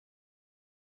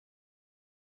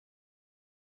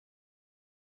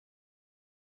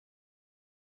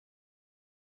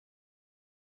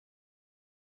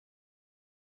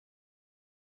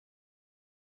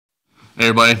Hey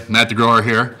everybody, Matt the Grower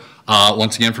here,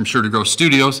 once again from Sure to Grow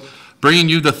Studios, bringing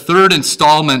you the third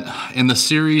installment in the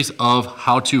series of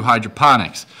how-to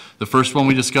hydroponics. The first one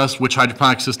we discussed which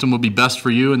hydroponic system would be best for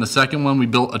you, and the second one we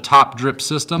built a top drip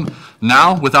system.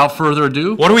 Now, without further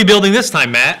ado, what are we building this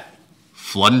time, Matt?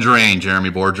 Flood and drain,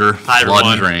 Jeremy Borger. Hi, Flood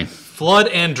everyone. and drain. Flood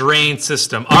and drain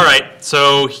system. All right,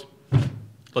 so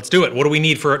let's do it. What do we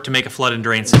need to make a flood and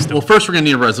drain system? Well, first we're going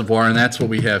to need a reservoir, and that's what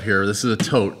we have here. This is a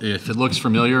tote. If it looks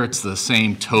familiar, it's the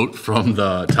same tote from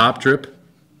the top drip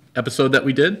episode that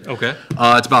we did. Okay.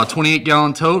 It's about a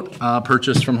 28-gallon tote,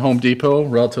 purchased from Home Depot,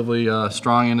 relatively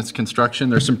strong in its construction.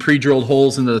 There's some pre-drilled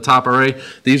holes into the top array.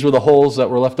 These were the holes that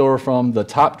were left over from the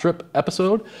top drip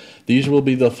episode. These will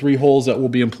be the 3 holes that we'll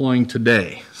be employing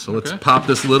today. So let's pop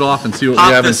this lid off and see what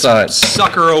we have inside.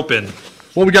 Sucker open.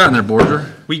 What we got in there, Borger?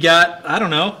 We got, I don't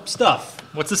know, stuff.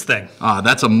 What's this thing?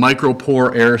 That's a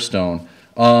micropore air stone.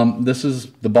 This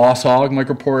is the Boss Hog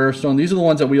micropore air stone. These are the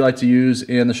ones that we like to use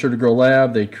in the Sure to Grow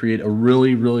lab. They create a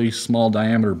really, really small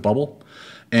diameter bubble,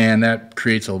 and that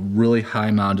creates a really high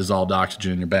amount of dissolved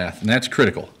oxygen in your bath, and that's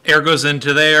critical. Air goes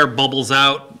into there, bubbles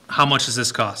out. How much does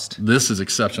this cost? This is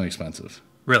exceptionally expensive.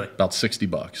 Really? About 60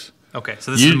 bucks. Okay,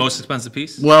 so this is the most expensive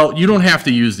piece? Well, you don't have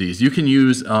to use these. You can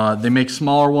use, they make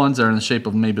smaller ones that are in the shape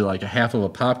of maybe like a half of a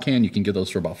pop can. You can get those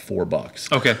for about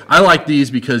 $4. Okay. I like these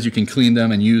because you can clean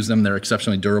them and use them. They're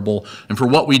exceptionally durable. And for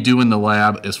what we do in the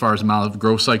lab, as far as the amount of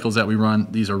grow cycles that we run,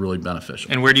 these are really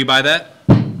beneficial. And where do you buy that?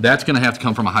 That's going to have to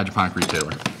come from a hydroponic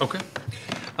retailer. Okay.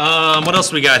 What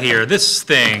else we got here? This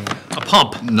thing, a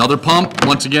pump. Another pump.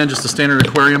 Once again, just a standard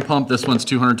aquarium pump. This one's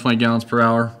 220 gallons per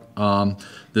hour.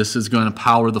 This is going to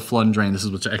power the flood and drain. This is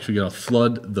what's actually going to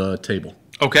flood the table.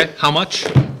 Okay, how much?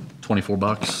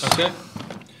 $24.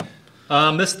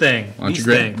 Okay. This thing, these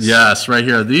things. Yes, right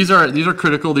here. These are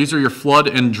critical. These are your flood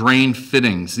and drain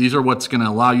fittings. These are what's going to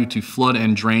allow you to flood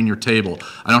and drain your table.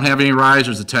 I don't have any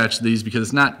risers attached to these because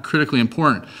it's not critically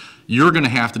important. You're going to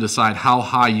have to decide how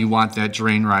high you want that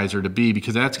drain riser to be,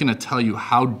 because that's going to tell you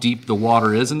how deep the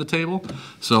water is in the table.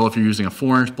 So if you're using a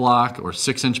 4-inch block or a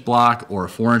 6-inch block or a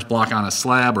 4-inch block on a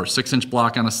slab or a 6-inch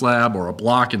block on a slab or a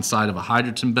block inside of a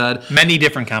hydrogen bed. Many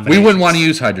different combinations. We wouldn't want to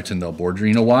use hydrogen though, Borger.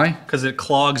 You know why? Because it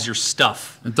clogs your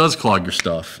stuff. It does clog your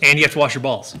stuff. And you have to wash your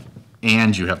balls.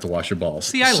 And you have to wash your balls.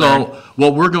 See, I learned. So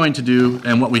what we're going to do,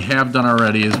 and what we have done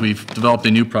already, is we've developed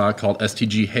a new product called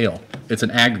STG Hail. It's an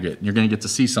aggregate. You're going to get to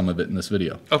see some of it in this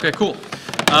video. Okay, cool.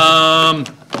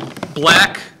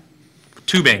 Black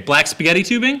tubing, black spaghetti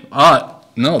tubing?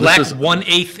 No, black this is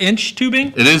 1/8 inch tubing?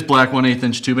 It is black 1/8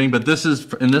 inch tubing, but this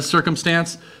is, in this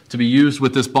circumstance, to be used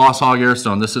with this Boss Hog air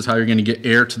stone. This is how you're going to get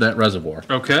air to that reservoir.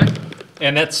 Okay.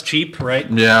 And that's cheap, right?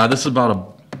 Yeah, this is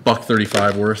about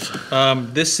 $1.35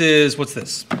 worth. This is, what's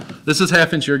this? This is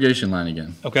 1/2-inch irrigation line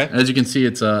again. Okay. As you can see,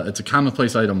 it's a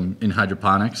commonplace item in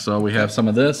hydroponics. So we have some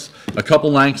of this, a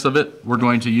couple lengths of it we're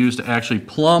going to use to actually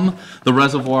plumb the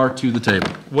reservoir to the table.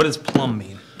 What does plumb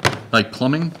mean? Like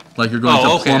plumbing? Like you're going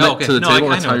to plumb it to the table?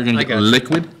 That's how you're going to get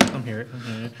liquid. I'm here.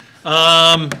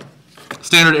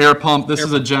 Standard air pump. This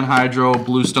is a Gen Hydro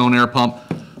Bluestone air pump.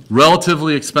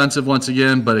 Relatively expensive once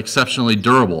again, but exceptionally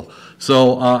durable.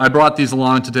 So I brought these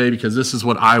along today because this is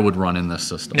what I would run in this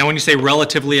system. Now when you say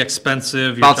relatively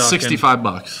expensive, you're about talking...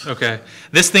 $65. Okay.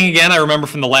 This thing again, I remember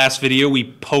from the last video, we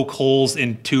poke holes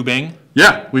in tubing.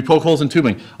 Yeah, we poke holes in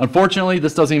tubing. Unfortunately,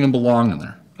 this doesn't even belong in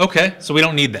there. Okay, so we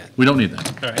don't need that. We don't need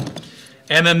that. All right.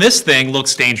 And then this thing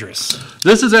looks dangerous.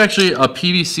 This is actually a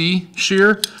PVC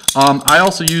shear. I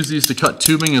also use these to cut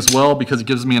tubing as well because it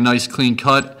gives me a nice clean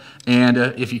cut. And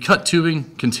if you cut tubing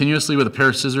continuously with a pair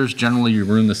of scissors, generally you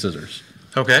ruin the scissors.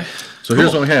 Okay. So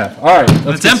here's what we have. All right.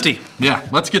 It's empty. Yeah,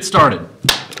 let's get started.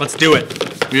 Let's do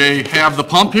it. We have the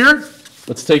pump here.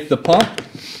 Let's take the pump,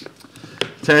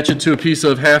 attach it to a piece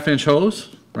of 1/2-inch hose,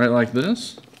 right like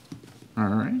this. All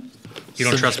right. You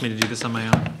don't trust me to do this on my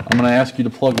own? I'm going to ask you to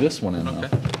plug this one in. Okay.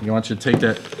 I want you to take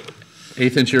that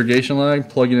 1/8-inch irrigation line,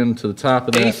 plug it into the top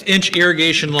of that. 1/8-inch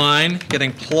irrigation line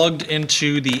getting plugged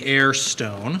into the air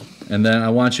stone. And then I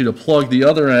want you to plug the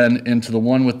other end into the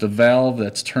one with the valve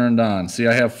that's turned on. See,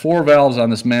 I have 4 valves on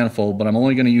this manifold, but I'm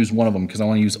only going to use one of them because I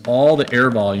want to use all the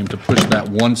air volume to push that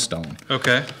one stone.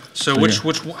 Okay. So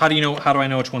how do I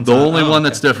know which one's the on? only one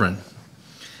that's different.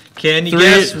 Can you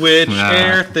guess which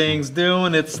air thing's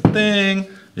doing its thing?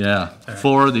 Yeah. Right.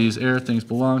 4 of these air things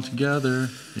belong together.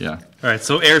 Yeah. All right.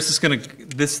 So air is just gonna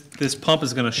this pump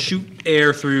is gonna shoot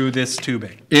air through this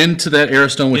tubing into that air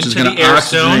stone, which is gonna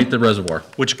oxygenate the reservoir,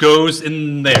 which goes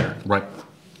in there. Right.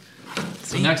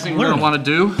 The next thing we're gonna want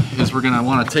to do is we're gonna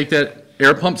want to take that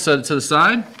air pump, set it to the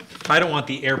side. I don't want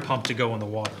the air pump to go in the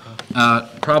water, huh?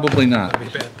 Probably not.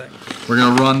 That'd be a bad thing. We're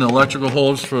gonna run the electrical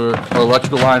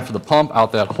electrical line for the pump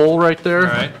out that hole right there.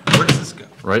 All right, where does this go?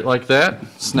 Right like that.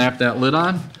 Snap that lid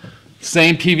on.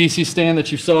 Same PVC stand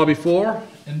that you saw before.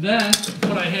 And then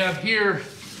what I have here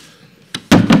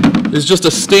is just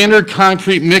a standard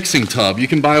concrete mixing tub. You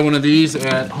can buy one of these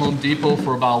at Home Depot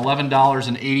for about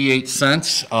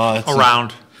 $11.88.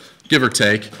 Around. Give or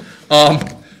take.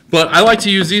 But I like to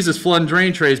use these as flood and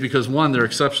drain trays because one, they're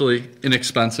exceptionally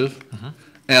inexpensive.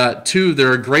 Two,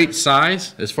 they're a great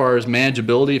size as far as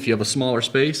manageability if you have a smaller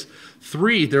space.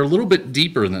 Three, they're a little bit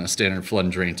deeper than a standard flood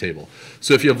and drain table.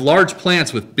 So if you have large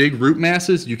plants with big root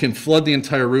masses, you can flood the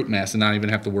entire root mass and not even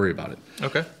have to worry about it.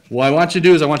 Okay. What I want you to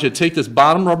do is I want you to take this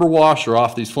bottom rubber washer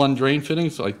off these flood and drain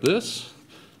fittings like this.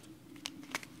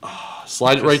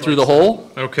 Slide it right through the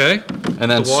hole. Okay. And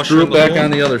then screw it back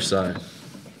on the other side.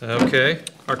 Okay.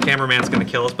 Our cameraman's going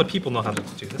to kill us, but people know how to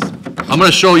do this. I'm going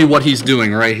to show you what he's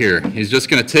doing right here. He's just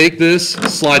going to take this,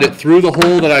 slide it through the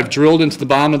hole that I've drilled into the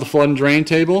bottom of the flood and drain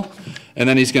table, and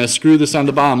then he's going to screw this on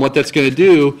the bottom. What that's going to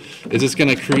do is it's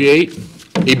going to create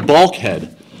a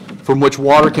bulkhead from which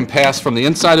water can pass from the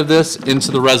inside of this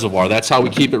into the reservoir. That's how we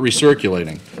keep it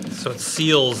recirculating. So it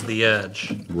seals the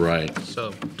edge. Right. So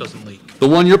it doesn't leak. The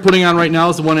one you're putting on right now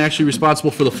is the one actually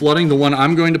responsible for the flooding. The one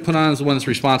I'm going to put on is the one that's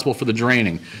responsible for the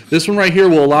draining. This one right here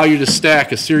will allow you to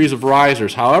stack a series of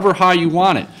risers, however high you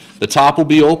want it. The top will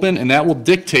be open, and that will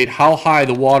dictate how high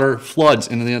the water floods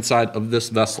into the inside of this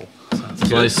vessel.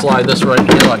 So I slide this right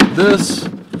here like this,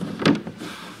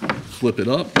 flip it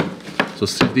up, so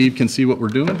Steve can see what we're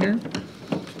doing here.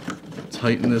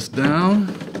 Tighten this down.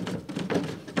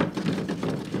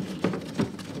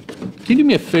 Can you do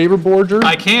me a favor, Borger?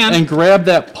 I can. And grab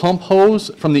that pump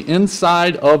hose from the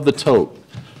inside of the tote.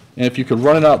 And if you could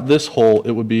run it out this hole,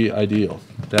 it would be ideal.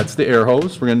 That's the air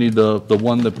hose. We're going to need the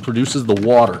one that produces the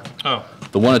water. Oh.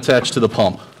 The one attached to the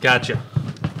pump. Gotcha.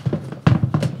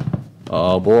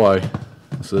 Oh boy,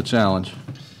 this is a challenge.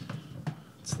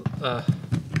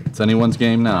 It's anyone's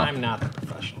game now. I'm not a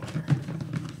professional here.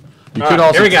 You could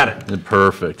also here we got it.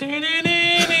 Perfect.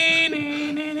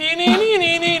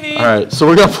 All right, so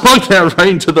we're going to plug that right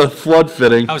into the flood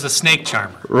fitting. I was a snake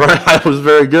charmer. Right, that was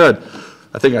very good.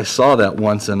 I think I saw that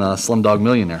once in Slumdog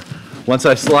Millionaire. Once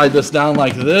I slide this down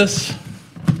like this,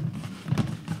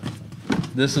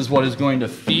 this is what is going to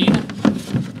feed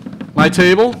my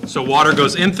table. So water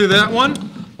goes in through that one.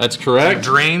 That's correct.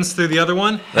 Drains through the other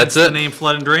one. That's it. it. The name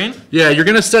flood and drain. Yeah, you're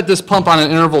going to set this pump on an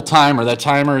interval timer. That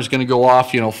timer is going to go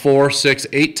off, 4, 6,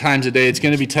 8 times a day. It's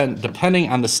going to be depending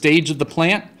on the stage of the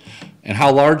plant and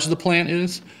how large the plant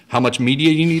is, how much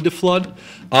media you need to flood.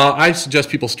 I suggest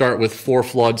people start with 4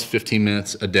 floods, 15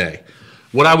 minutes a day.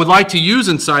 What I would like to use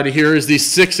inside of here is these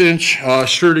 6-inch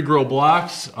Sure to Grow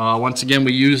blocks. Once again,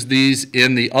 we used these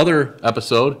in the other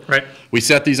episode. Right. We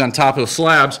set these on top of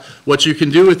slabs. What you can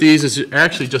do with these is you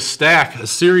actually just stack a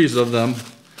series of them.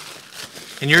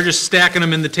 And you're just stacking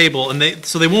them in the table, and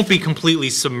so they won't be completely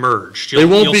submerged.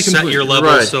 You'll set your level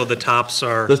right. so the tops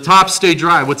are. The tops stay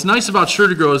dry. What's nice about Sure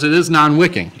to Grow is it is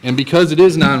non-wicking, and because it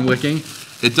is non-wicking,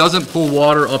 it doesn't pull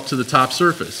water up to the top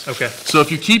surface. Okay. So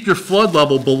if you keep your flood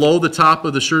level below the top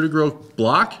of the Sure to Grow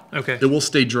block, okay, it will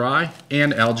stay dry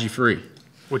and algae-free.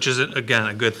 Which is, again,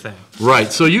 a good thing.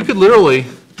 Right. So you could literally,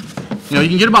 you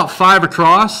can get about 5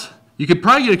 across. You could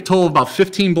probably get a total of about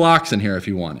 15 blocks in here if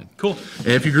you wanted. Cool. And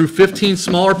if you grew 15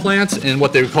 smaller plants in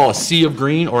what they would call a sea of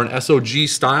green or an SOG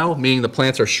style, meaning the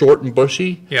plants are short and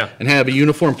bushy, yeah, and have a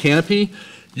uniform canopy,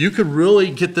 you could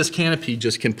really get this canopy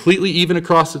just completely even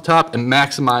across the top and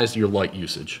maximize your light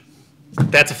usage.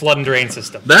 That's a flood and drain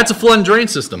system. That's a flood and drain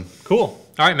system. Cool.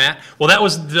 All right, Matt. Well, that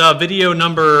was the video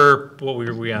number, what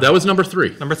were we on? That was number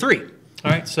 3. Number 3. All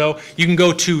right, so you can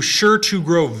go to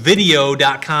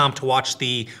suretogrowvideo.com to watch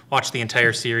the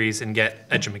entire series and get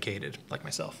educated like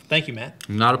myself. Thank you, Matt.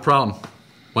 Not a problem.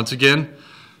 Once again,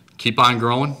 keep on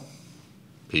growing.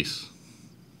 Peace.